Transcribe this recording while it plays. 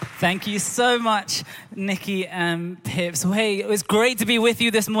Thank you so much, Nikki and Pips. Well, hey, it was great to be with you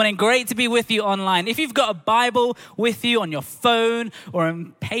this morning. Great to be with you online. If you've got a Bible with you on your phone or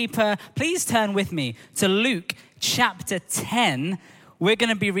on paper, please turn with me to Luke chapter 10. We're going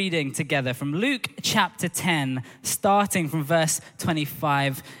to be reading together from Luke chapter 10, starting from verse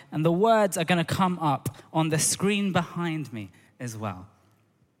 25. And the words are going to come up on the screen behind me as well.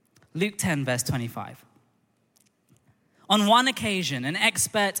 Luke 10, verse 25. On one occasion, an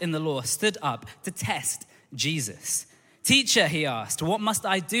expert in the law stood up to test Jesus. "Teacher," he asked, "what must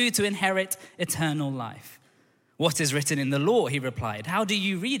I do to inherit eternal life?" "What is written in the law?" he replied. "How do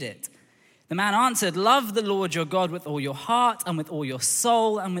you read it?" The man answered, "Love the Lord your God with all your heart and with all your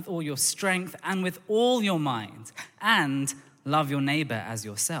soul and with all your strength and with all your mind, and love your neighbor as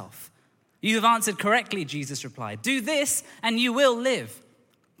yourself." "You have answered correctly," Jesus replied. "Do this and you will live."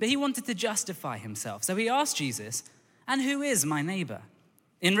 But he wanted to justify himself, so he asked Jesus, "And who is my neighbor?"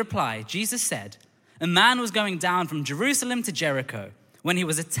 In reply, Jesus said, "A man was going down from Jerusalem to Jericho when he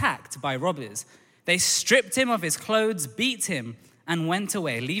was attacked by robbers. They stripped him of his clothes, beat him, and went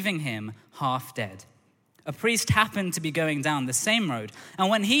away, leaving him half dead. A priest happened to be going down the same road, and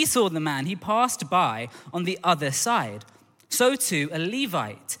when he saw the man, he passed by on the other side. So too, a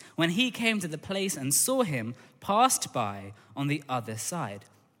Levite, when he came to the place and saw him, passed by on the other side.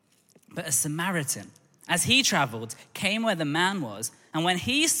 But a Samaritan, as he traveled, came where the man was, and when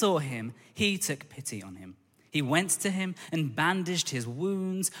he saw him, he took pity on him. He went to him and bandaged his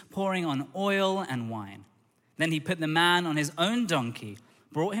wounds, pouring on oil and wine. Then he put the man on his own donkey,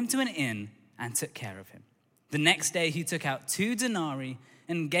 brought him to an inn, and took care of him. The next day he took out 2 denarii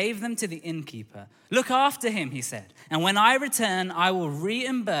and gave them to the innkeeper. 'Look after him,' he said, 'and when I return, I will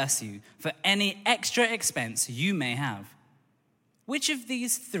reimburse you for any extra expense you may have.' Which of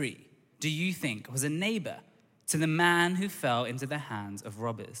these 3 do you think was a neighbor to the man who fell into the hands of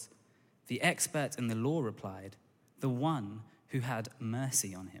robbers?" The expert in the law replied, "The one who had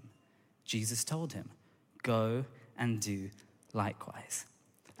mercy on him." Jesus told him, "Go and do likewise."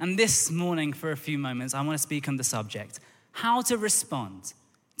 And this morning, for a few moments, I want to speak on the subject, how to respond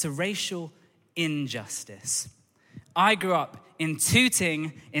to racial injustice. I grew up in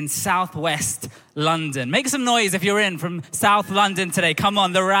Tooting in southwest London. Make some noise if you're in from South London today. Come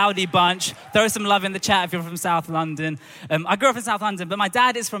on, the rowdy bunch. Throw some love in the chat if you're from South London. I grew up in South London, but my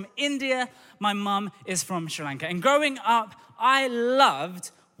dad is from India. My mum is from Sri Lanka. And growing up, I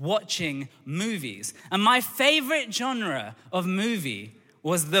loved watching movies. And my favorite genre of movie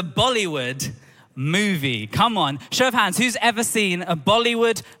was the Bollywood movie. Come on, show of hands, who's ever seen a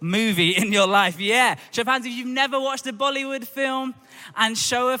Bollywood movie in your life? Yeah, show of hands if you've never watched a Bollywood film, and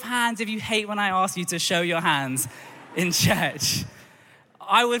show of hands if you hate when I ask you to show your hands in church.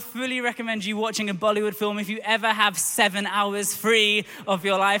 I would fully recommend you watching a Bollywood film if you ever have 7 hours free of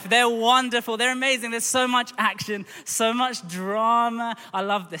your life. They're wonderful, they're amazing, there's so much action, so much drama. I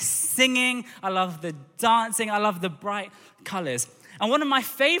love the singing, I love the dancing, I love the bright colors. And one of my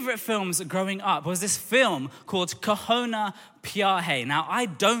favorite films growing up was this film called Kaho Na Pyar Hai. Now, I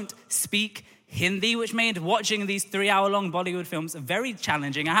don't speak Hindi, which made watching these 3-hour-long Bollywood films very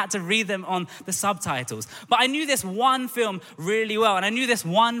challenging. I had to read them on the subtitles. But I knew this one film really well, and I knew this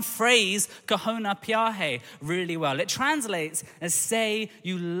one phrase, Kaho Na Pyar Hai, really well. It translates as "say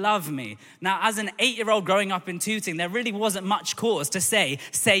you love me." Now, as an 8-year-old growing up in Tooting, there really wasn't much cause to say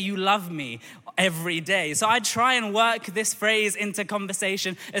you love me every day. So I try and work this phrase into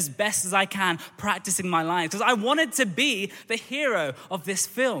conversation as best as I can, practicing my lines, because I wanted to be the hero of this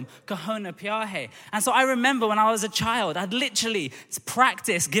film, Kaho Na Pyar Hai. And so I remember when I was a child, I'd literally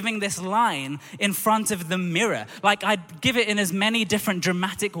practice giving this line in front of the mirror. Like, I'd give it in as many different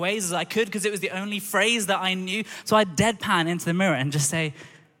dramatic ways as I could, because it was the only phrase that I knew. So I'd deadpan into the mirror and just say,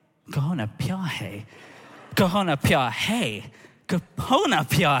 "Kaho Na Pyar Hai, Kaho Na Pyar Hai, Kaho Na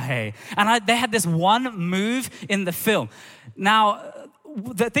Pyar Hai." And they had this one move in the film. Now,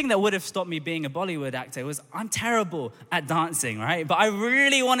 the thing that would have stopped me being a Bollywood actor was I'm terrible at dancing, right? But I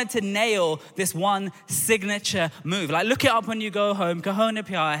really wanted to nail this one signature move. Like, look it up when you go home, Kaho Na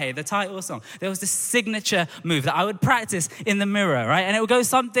Pyar Hai, the title song. There was this signature move that I would practice in the mirror, right? And it would go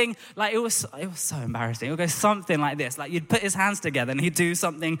something like, it was so embarrassing. It would go something like this. Like, you'd put his hands together and he'd do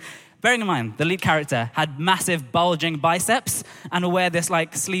something. Bearing in mind, the lead character had massive bulging biceps and would wear this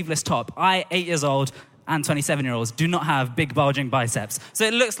like sleeveless top. I, 8 years old, and 27-year-olds do not have big bulging biceps. So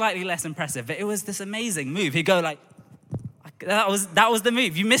it looks slightly less impressive, but it was this amazing move. He'd go like, that was the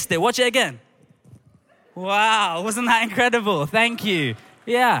move. You missed it. Watch it again. Wow, wasn't that incredible? Thank you.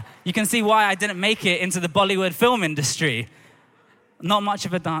 Yeah, you can see why I didn't make it into the Bollywood film industry. Not much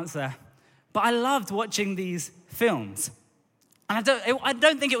of a dancer. But I loved watching these films. And I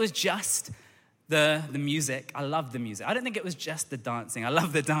don't think it was just the music. I love the music. I don't think it was just the dancing. I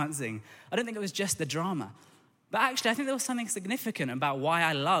love the dancing. I don't think it was just the drama. But actually, I think there was something significant about why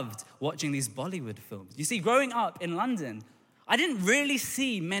I loved watching these Bollywood films. You see, growing up in London, I didn't really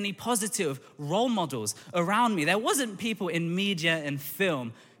see many positive role models around me. There wasn't people in media and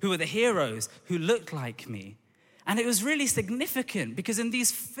film who were the heroes who looked like me. And it was really significant because in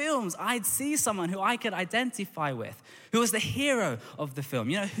these films, I'd see someone who I could identify with, who was the hero of the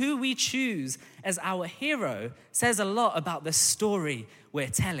film. You know, who we choose as our hero says a lot about the story we're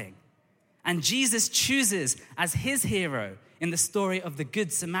telling. And Jesus chooses as his hero in the story of the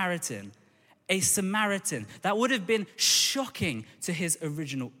Good Samaritan, a Samaritan that would have been shocking to his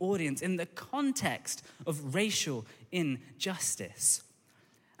original audience in the context of racial injustice.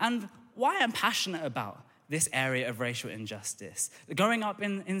 And why I'm passionate about this area of racial injustice. Growing up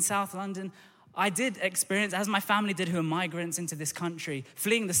in South London, I did experience, as my family did, who are migrants into this country,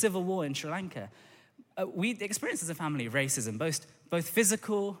 fleeing the civil war in Sri Lanka. We experienced as a family racism, both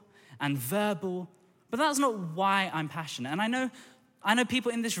physical and verbal, but that's not why I'm passionate. And I know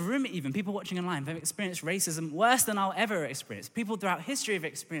people in this room even, people watching online, have experienced racism worse than I'll ever experience. People throughout history have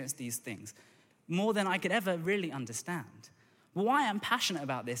experienced these things more than I could ever really understand. But why I'm passionate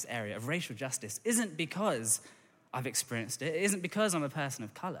about this area of racial justice isn't because I've experienced it. It isn't because I'm a person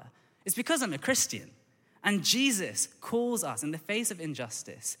of color. It's because I'm a Christian. And Jesus calls us in the face of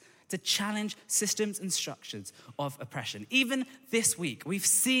injustice to challenge systems and structures of oppression. Even this week, we've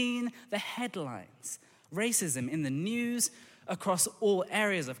seen the headlines. Racism in the news, across all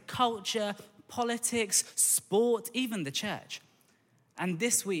areas of culture, politics, sport, even the church. And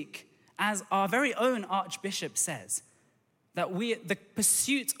this week, as our very own Archbishop says, that the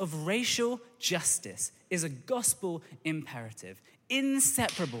pursuit of racial justice is a gospel imperative,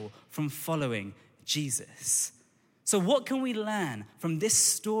 inseparable from following Jesus. So what can we learn from this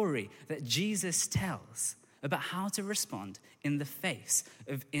story that Jesus tells about how to respond in the face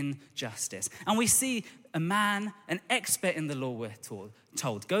of injustice? And we see a man, an expert in the law, we're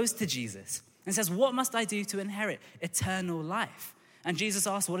told, goes to Jesus and says, "What must I do to inherit eternal life?" And Jesus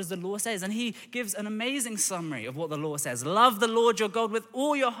asks, "What does the law say?" And he gives an amazing summary of what the law says. Love the Lord your God with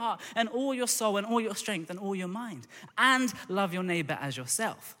all your heart and all your soul and all your strength and all your mind. And love your neighbor as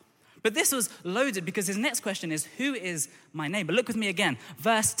yourself. But this was loaded because his next question is, who is my neighbor? Look with me again.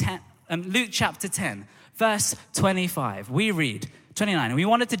 Verse 10, Luke chapter 10, verse 25. We read, 29, and he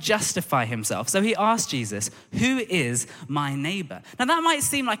wanted to justify himself. So he asked Jesus, "Who is my neighbor?" Now that might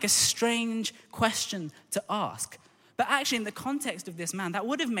seem like a strange question to ask. But actually, in the context of this man, that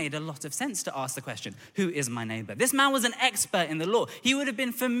would have made a lot of sense to ask the question, who is my neighbor? This man was an expert in the law. He would have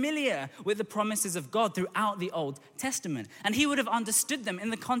been familiar with the promises of God throughout the Old Testament. And he would have understood them in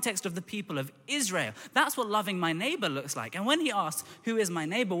the context of the people of Israel. That's what loving my neighbor looks like. And when he asks, who is my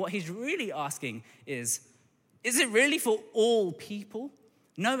neighbor? What he's really asking is it really for all people?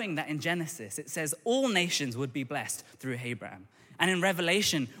 Knowing that in Genesis, it says all nations would be blessed through Abraham. And in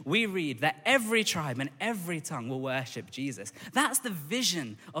Revelation, we read that every tribe and every tongue will worship Jesus. That's the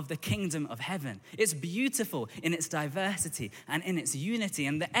vision of the kingdom of heaven. It's beautiful in its diversity and in its unity.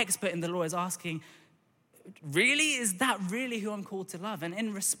 And the expert in the law is asking, really? Is that really who I'm called to love? And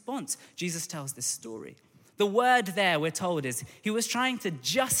in response, Jesus tells this story. The word there, we're told, is he was trying to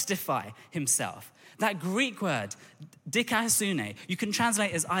justify himself. That Greek word, dikaiosune, you can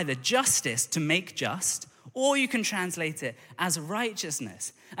translate as either justice, to make just, or you can translate it as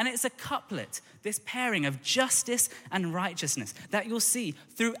righteousness. And it's a couplet, this pairing of justice and righteousness that you'll see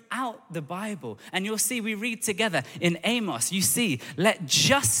throughout the Bible. And you'll see, we read together in Amos, you see, let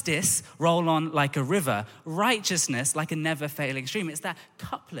justice roll on like a river, righteousness like a never-failing stream. It's that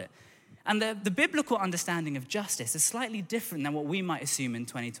couplet. And the biblical understanding of justice is slightly different than what we might assume in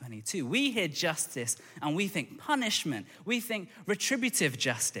 2022. We hear justice and we think punishment. We think retributive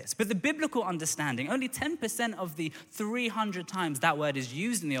justice. But the biblical understanding, only 10% of the 300 times that word is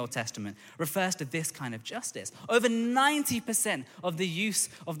used in the Old Testament refers to this kind of justice. Over 90% of the use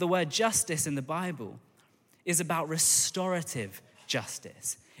of the word justice in the Bible is about restorative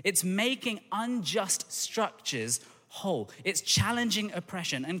justice. It's making unjust structures whole. It's challenging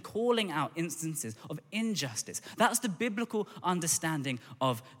oppression and calling out instances of injustice. That's the biblical understanding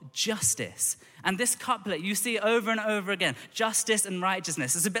of justice. And this couplet, you see over and over again, justice and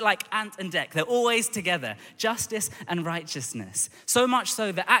righteousness. It's a bit like Ant and Dec. They're always together, justice and righteousness. So much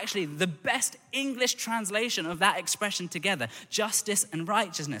so that actually the best English translation of that expression together, justice and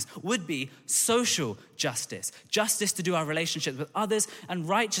righteousness, would be social justice. Justice to do our relationships with others, and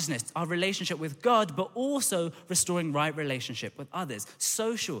righteousness, our relationship with God, but also restoring right relationship with others.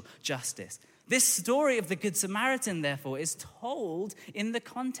 Social justice. This story of the Good Samaritan, therefore, is told in the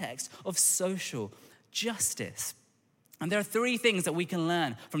context of social justice. And there are three things that we can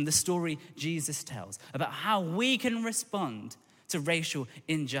learn from the story Jesus tells about how we can respond to racial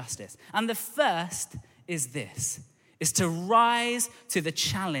injustice. And the first is this, is to rise to the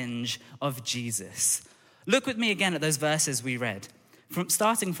challenge of Jesus. Look with me again at those verses we read,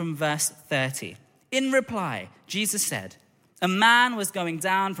 starting from verse 30. In reply, Jesus said, a man was going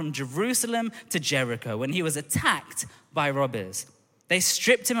down from Jerusalem to Jericho when he was attacked by robbers. They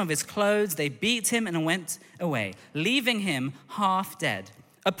stripped him of his clothes, they beat him and went away, leaving him half dead.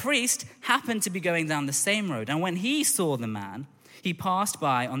 A priest happened to be going down the same road, and when he saw the man, he passed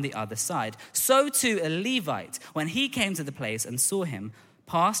by on the other side. So too a Levite, when he came to the place and saw him,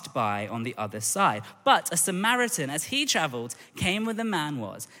 passed by on the other side. But a Samaritan, as he traveled, came where the man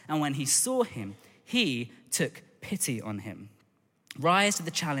was, and when he saw him, he took pity on him. Rise to the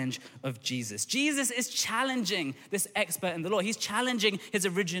challenge of Jesus. Jesus is challenging this expert in the law. He's challenging his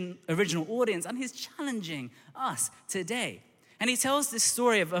original audience, and he's challenging us today. And he tells this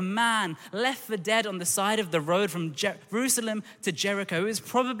story of a man left for dead on the side of the road from Jerusalem to Jericho, who is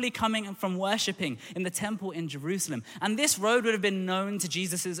probably coming from worshiping in the temple in Jerusalem. And this road would have been known to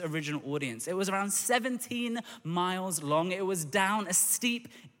Jesus' original audience. It was around 17 miles long. It was down a steep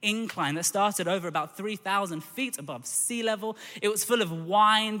incline that started over about 3,000 feet above sea level. It was full of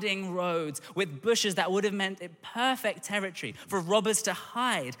winding roads with bushes that would have meant it perfect territory for robbers to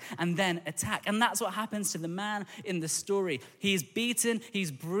hide and then attack. And that's what happens to the man in the story. He's beaten,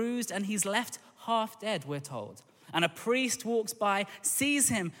 he's bruised, and he's left half dead, we're told. And a priest walks by, sees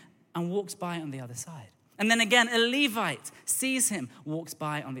him, and walks by on the other side. And then again, a Levite sees him, walks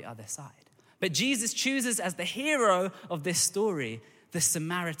by on the other side. But Jesus chooses as the hero of this story the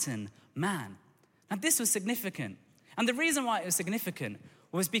Samaritan man. Now, this was significant. And the reason why it was significant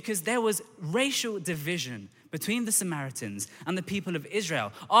was because there was racial division between the Samaritans and the people of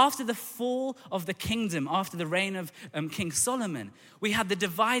Israel. After the fall of the kingdom, after the reign of King Solomon, we had the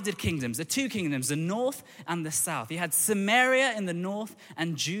divided kingdoms, the two kingdoms, the north and the south. You had Samaria in the north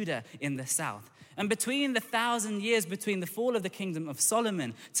and Judah in the south. And between the 1,000 years between the fall of the kingdom of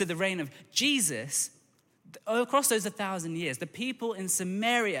Solomon to the reign of Jesus, across those 1,000 years, the people in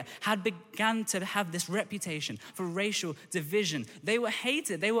Samaria had begun to have this reputation for racial division. They were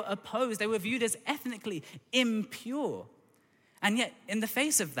hated, they were opposed, they were viewed as ethnically impure. And yet, in the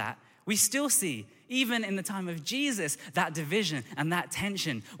face of that, we still see, even in the time of Jesus, that division and that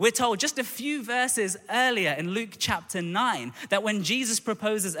tension. We're told just a few verses earlier in Luke chapter 9 that when Jesus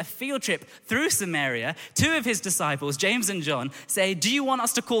proposes a field trip through Samaria, two of his disciples, James and John, say, do you want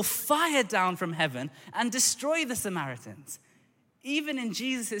us to call fire down from heaven and destroy the Samaritans? Even in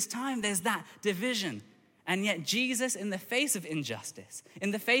Jesus' time, there's that division. And yet Jesus, in the face of injustice,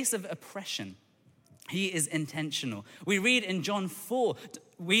 in the face of oppression, he is intentional. We read in John 4,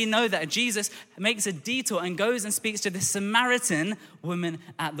 we know that Jesus makes a detour and goes and speaks to the Samaritan woman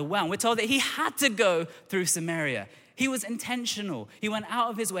at the well. And we're told that he had to go through Samaria. He was intentional. He went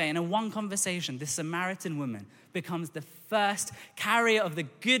out of his way, and in one conversation, this Samaritan woman becomes the first carrier of the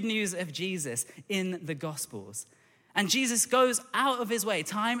good news of Jesus in the Gospels. And Jesus goes out of his way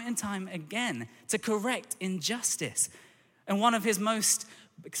time and time again to correct injustice. And one of his most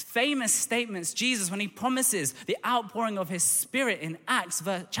famous statements, Jesus, when he promises the outpouring of his Spirit in Acts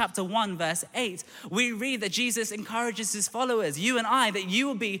chapter 1, verse 8, we read that Jesus encourages his followers, you and I, that you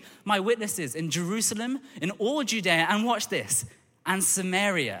will be my witnesses in Jerusalem, in all Judea, and watch this, and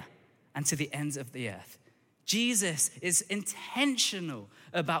Samaria, and to the ends of the earth. Jesus is intentional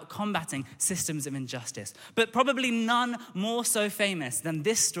about combating systems of injustice, but probably none more so famous than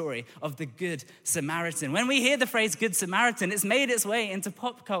this story of the Good Samaritan. When we hear the phrase Good Samaritan, it's made its way into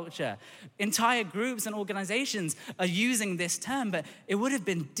pop culture. Entire groups and organizations are using this term, but it would have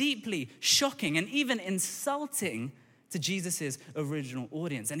been deeply shocking and even insulting to Jesus' original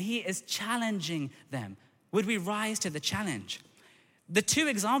audience. And he is challenging them. Would we rise to the challenge? The two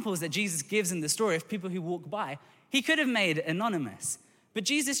examples that Jesus gives in the story of people who walk by, he could have made anonymous. But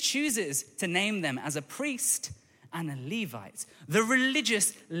Jesus chooses to name them as a priest and a Levite, the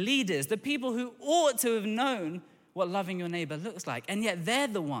religious leaders, the people who ought to have known what loving your neighbor looks like. And yet they're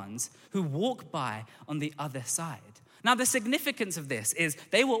the ones who walk by on the other side. Now, the significance of this is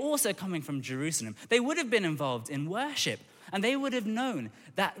they were also coming from Jerusalem. They would have been involved in worship. And they would have known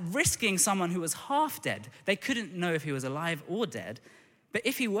that risking someone who was half dead, they couldn't know if he was alive or dead, but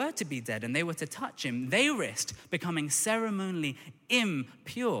if he were to be dead and they were to touch him, they risked becoming ceremonially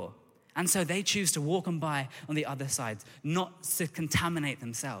impure. And so they choose to walk on by on the other side, not to contaminate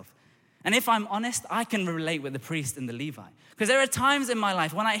themselves. And if I'm honest, I can relate with the priest and the Levite. Because there are times in my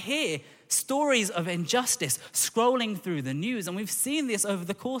life when I hear stories of injustice scrolling through the news. And we've seen this over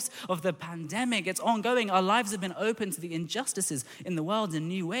the course of the pandemic. It's ongoing. Our lives have been open to the injustices in the world in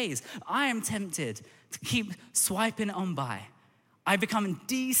new ways. I am tempted to keep swiping on by. I become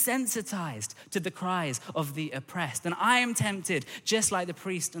desensitized to the cries of the oppressed. And I am tempted, just like the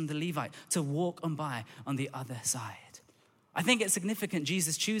priest and the Levite, to walk on by on the other side. I think it's significant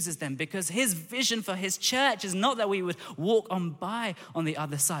Jesus chooses them because his vision for his church is not that we would walk on by on the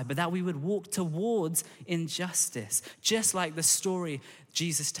other side, but that we would walk towards injustice, just like the story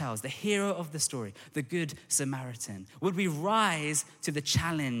Jesus tells, the hero of the story, the Good Samaritan. Would we rise to the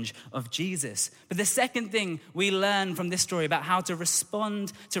challenge of Jesus? But the second thing we learn from this story about how to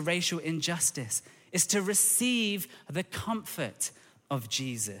respond to racial injustice is to receive the comfort of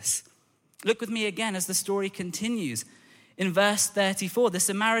Jesus. Look with me again as the story continues. In verse 34, the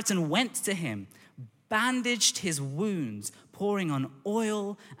Samaritan went to him, bandaged his wounds, pouring on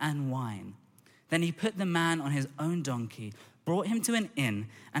oil and wine. Then he put the man on his own donkey, brought him to an inn,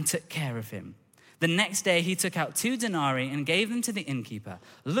 and took care of him. The next day he took out 2 denarii and gave them to the innkeeper.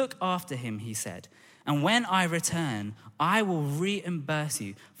 "Look after him," he said, "and when I return, I will reimburse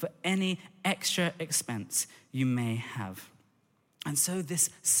you for any extra expense you may have." And so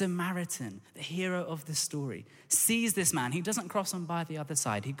this Samaritan, the hero of the story, sees this man. He doesn't cross on by the other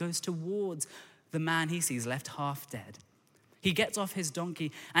side. He goes towards the man he sees left half dead. He gets off his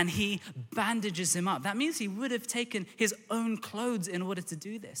donkey and he bandages him up. That means he would have taken his own clothes in order to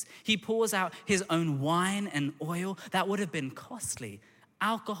do this. He pours out his own wine and oil. That would have been costly.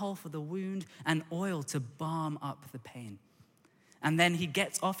 Alcohol for the wound and oil to balm up the pain. And then he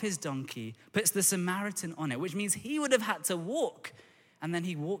gets off his donkey, puts the Samaritan on it, which means he would have had to walk. And then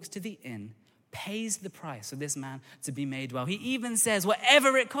he walks to the inn, pays the price for this man to be made well. He even says,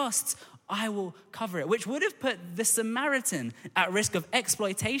 whatever it costs, I will cover it, which would have put the Samaritan at risk of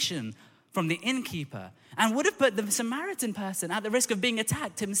exploitation from the innkeeper and would have put the Samaritan person at the risk of being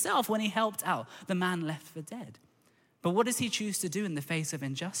attacked himself when he helped out the man left for dead. But what does he choose to do in the face of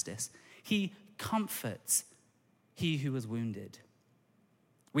injustice? He comforts he who was wounded.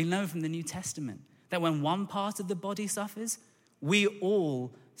 We know from the New Testament that when one part of the body suffers, we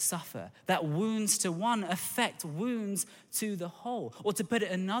all suffer. That wounds to one affect wounds to the whole. Or to put it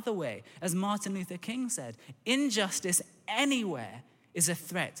another way, as Martin Luther King said, injustice anywhere is a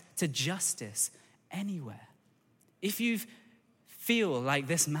threat to justice anywhere. If you feel like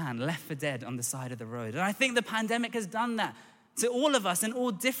this man left for dead on the side of the road, and I think the pandemic has done that to all of us in all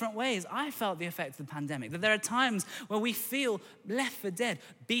different ways. I felt the effect of the pandemic, that there are times where we feel left for dead,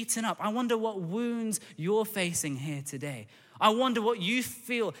 beaten up. I wonder what wounds you're facing here today. I wonder what you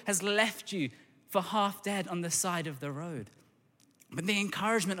feel has left you for half dead on the side of the road. But the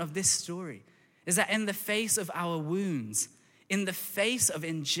encouragement of this story is that in the face of our wounds, in the face of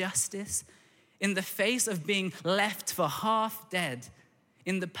injustice, in the face of being left for half dead,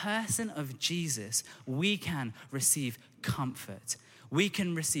 in the person of Jesus, we can receive comfort. We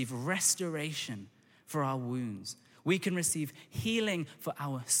can receive restoration for our wounds. We can receive healing for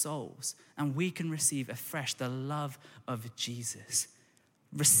our souls. And we can receive afresh the love of Jesus.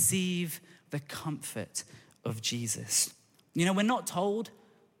 Receive the comfort of Jesus. You know, we're not told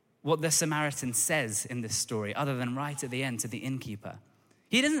what the Samaritan says in this story, other than right at the end to the innkeeper.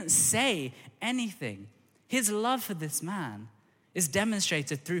 He doesn't say anything. His love for this man is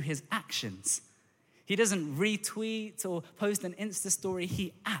demonstrated through his actions. He doesn't retweet or post an Insta story.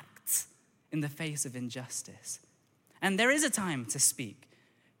 He acts in the face of injustice. And there is a time to speak.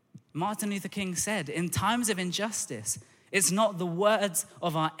 Martin Luther King said, in times of injustice, it's not the words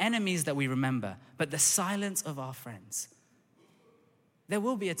of our enemies that we remember, but the silence of our friends. There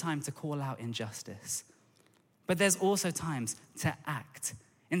will be a time to call out injustice, but there's also times to act.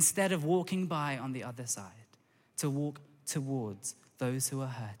 Instead of walking by on the other side, to walk towards those who are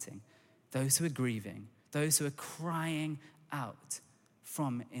hurting, those who are grieving, those who are crying out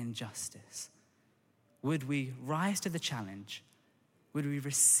from injustice. Would we rise to the challenge? Would we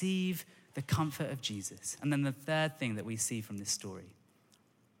receive the comfort of Jesus? And then the third thing that we see from this story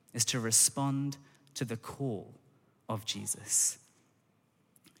is to respond to the call of Jesus.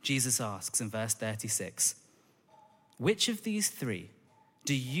 Jesus asks in verse 36, which of these 3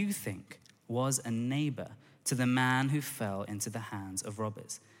 do you think was a neighbor to the man who fell into the hands of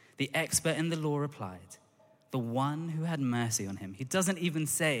robbers? The expert in the law replied, the one who had mercy on him. He doesn't even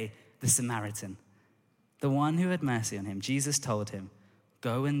say the Samaritan. The one who had mercy on him. Jesus told him,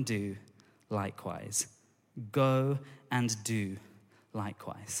 go and do likewise. Go and do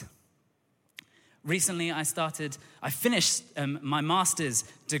likewise. Recently, I finished my master's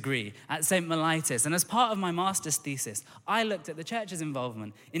degree at St. Mellitus, and as part of my master's thesis, I looked at the church's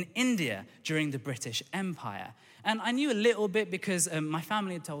involvement in India during the British Empire. And I knew a little bit because my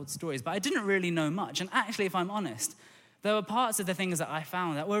family had told stories, but I didn't really know much. And actually, if I'm honest, there were parts of the things that I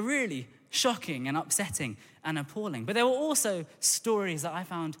found that were really shocking and upsetting and appalling. But there were also stories that I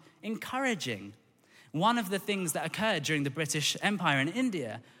found encouraging. One of the things that occurred during the British Empire in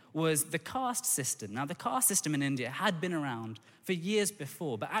India was the caste system. Now, the caste system in India had been around for years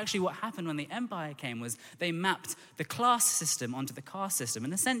before, but actually what happened when the empire came was they mapped the class system onto the caste system,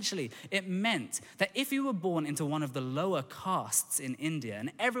 and essentially it meant that if you were born into one of the lower castes in India,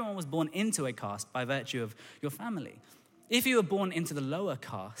 and everyone was born into a caste by virtue of your family, if you were born into the lower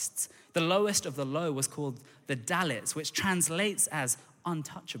castes, the lowest of the low was called the Dalits, which translates as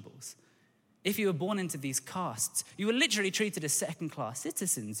untouchables. If you were born into these castes, you were literally treated as second-class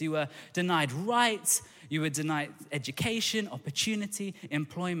citizens. You were denied rights, you were denied education, opportunity,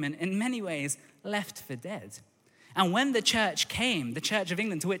 employment, in many ways left for dead. And when the church came, the Church of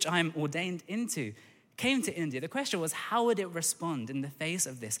England, to which I am ordained into, came to India, the question was, how would it respond in the face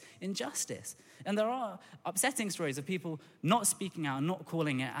of this injustice? And there are upsetting stories of people not speaking out, not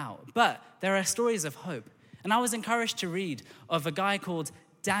calling it out. But there are stories of hope. And I was encouraged to read of a guy called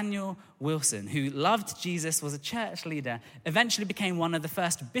Daniel Wilson, who loved Jesus, was a church leader, eventually became one of the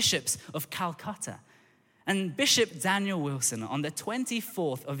first bishops of Calcutta. And Bishop Daniel Wilson, on the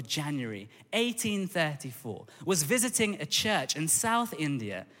 24th of January, 1834, was visiting a church in South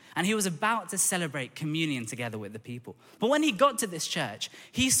India, and he was about to celebrate communion together with the people. But when he got to this church,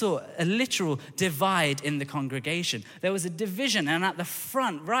 he saw a literal divide in the congregation. There was a division, and at the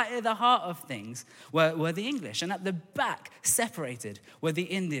front, right at the heart of things, were the English. And at the back, separated, were the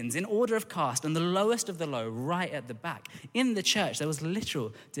Indians in order of caste, and the lowest of the low right at the back. In the church, there was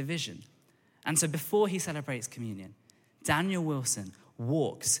literal division. And so before he celebrates communion, Daniel Wilson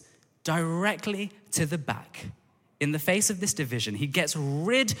walks directly to the back. In the face of this division, he gets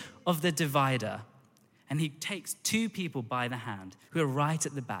rid of the divider, and he takes two people by the hand who are right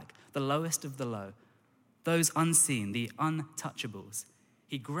at the back, the lowest of the low, those unseen, the untouchables.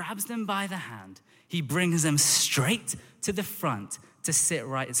 He grabs them by the hand. He brings them straight to the front to sit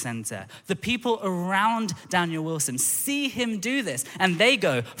right center. The people around Daniel Wilson see him do this, and they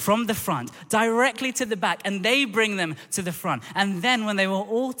go from the front directly to the back, and they bring them to the front. And then when they were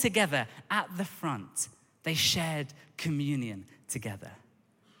all together at the front, they shared communion together.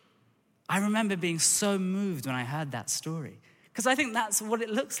 I remember being so moved when I heard that story, because I think that's what it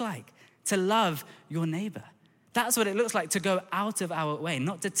looks like to love your neighbor. That's what it looks like to go out of our way,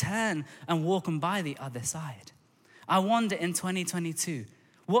 not to turn and walk on by the other side. I wonder in 2022,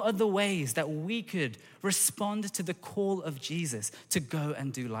 what are the ways that we could respond to the call of Jesus to go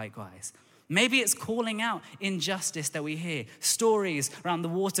and do likewise? Maybe it's calling out injustice that we hear, stories around the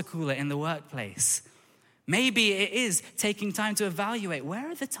water cooler in the workplace. Maybe it is taking time to evaluate, where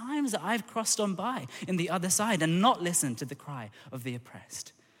are the times that I've crossed on by in the other side and not listened to the cry of the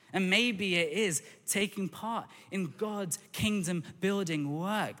oppressed? And maybe it is taking part in God's kingdom building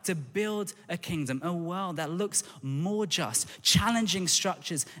work to build a kingdom, a world that looks more just, challenging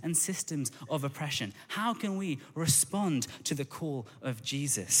structures and systems of oppression. How can we respond to the call of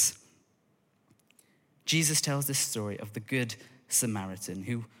Jesus? Jesus tells this story of the Good Samaritan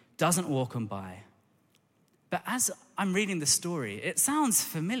who doesn't walk on by. But as I'm reading the story, it sounds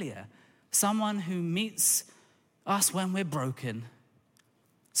familiar. Someone who meets us when we're broken.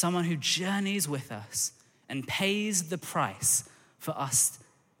 Someone who journeys with us and pays the price for us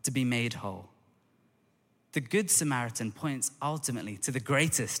to be made whole. The Good Samaritan points ultimately to the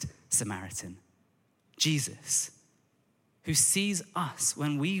greatest Samaritan, Jesus, who sees us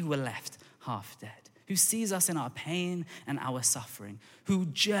when we were left half dead, who sees us in our pain and our suffering, who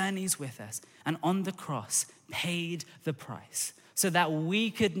journeys with us and on the cross paid the price so that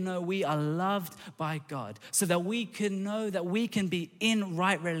we could know we are loved by God, so that we can know that we can be in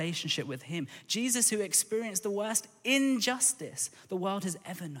right relationship with him. Jesus, who experienced the worst injustice the world has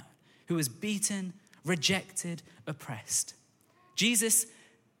ever known, who was beaten, rejected, oppressed. Jesus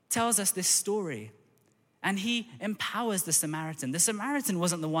tells us this story, and he empowers the Samaritan. The Samaritan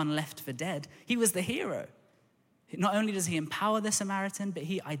wasn't the one left for dead. He was the hero. Not only does he empower the Samaritan, but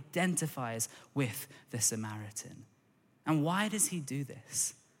he identifies with the Samaritan. And why does he do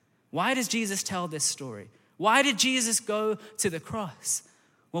this? Why does Jesus tell this story? Why did Jesus go to the cross?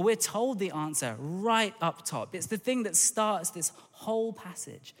 Well, we're told the answer right up top. It's the thing that starts this whole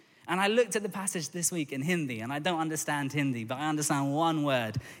passage. And I looked at the passage this week in Hindi, and I don't understand Hindi, but I understand one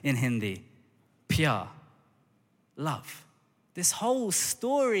word in Hindi: pyar, love. This whole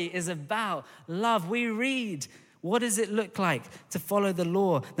story is about love. We read, what does it look like to follow the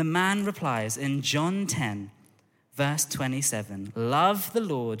law? The man replies in John 10, verse 27, love the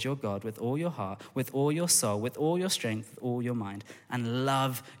Lord your God with all your heart, with all your soul, with all your strength, with all your mind, and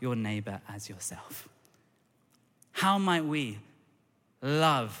love your neighbor as yourself. How might we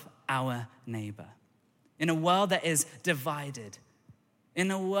love our neighbor in a world that is divided,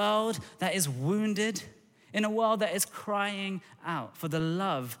 in a world that is wounded, in a world that is crying out for the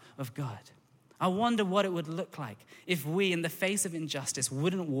love of God? I wonder what it would look like if we, in the face of injustice,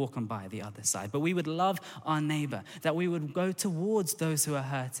 wouldn't walk on by the other side, but we would love our neighbor, that we would go towards those who are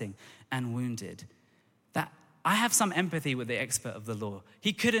hurting and wounded. That I have some empathy with the expert of the law.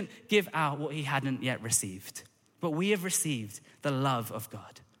 He couldn't give out what he hadn't yet received, but we have received the love of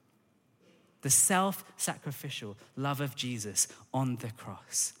God, the self-sacrificial love of Jesus on the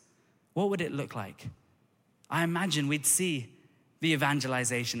cross. What would it look like? I imagine we'd see the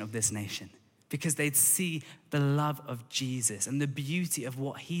evangelization of this nation because they'd see the love of Jesus and the beauty of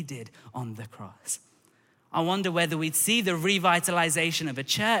what he did on the cross. I wonder whether we'd see the revitalization of a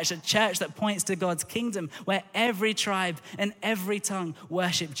church that points to God's kingdom, where every tribe and every tongue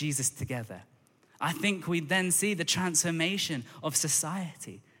worship Jesus together. I think we'd then see the transformation of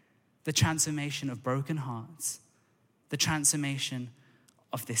society, the transformation of broken hearts, the transformation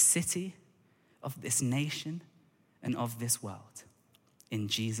of this city, of this nation, and of this world. In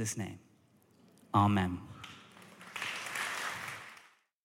Jesus' name, amen.